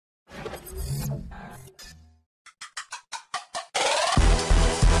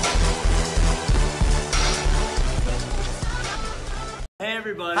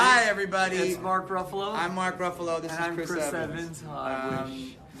everybody. Hi, everybody. It's Mark Ruffalo. I'm Mark Ruffalo. This and is I'm Chris Evans.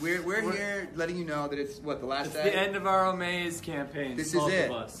 We're here letting you know that it's what, the last day? It's the end of our Amaze campaign. This is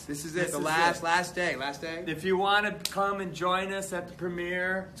it. This is it. The last day. If you want to come and join us at the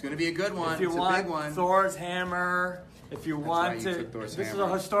premiere, it's going to be a good one. If you it's want a big one. Thor's hammer. If you want to, this is a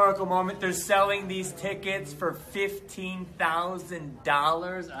historical moment. They're selling these tickets for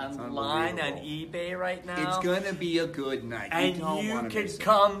 $15,000 online on eBay right now. It's gonna be a good night. And you can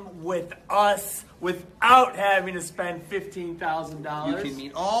come with us without having to spend $15,000. You can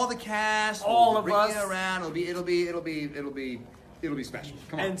meet all the cast. All of bring us. You around. It'll be special.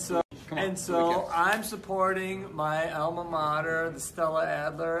 Come on. And so I'm supporting my alma mater, the Stella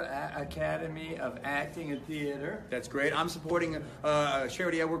Adler Academy of Acting and Theater. That's great. I'm supporting a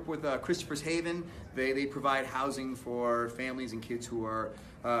charity I work with, Christopher's Haven. They provide housing for families and kids who are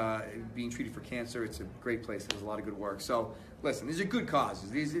being treated for cancer. It's a great place. There's a lot of good work. So listen, these are good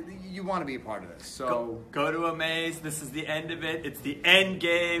causes. You want to be a part of this. So go to Amaze. This is the end of it. It's the end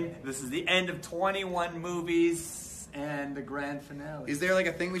game. This is the end of 21 movies. And the grand finale. Is there like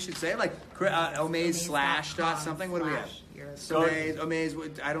a thing we should say? Like Amaze slash dot something? What do we have? Amaze,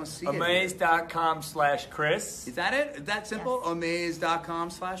 I don't see it. Amaze.com/Chris. Is that it? Is that simple? Yes.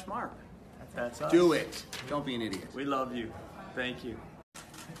 Amaze.com/Mark. That's us. Do it. Don't be an idiot. We love you. Thank you.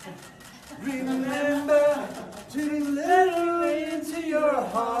 Remember to let into your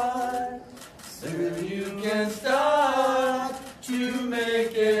heart so you can start to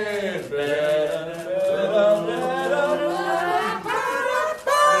make it better. We'll be right back.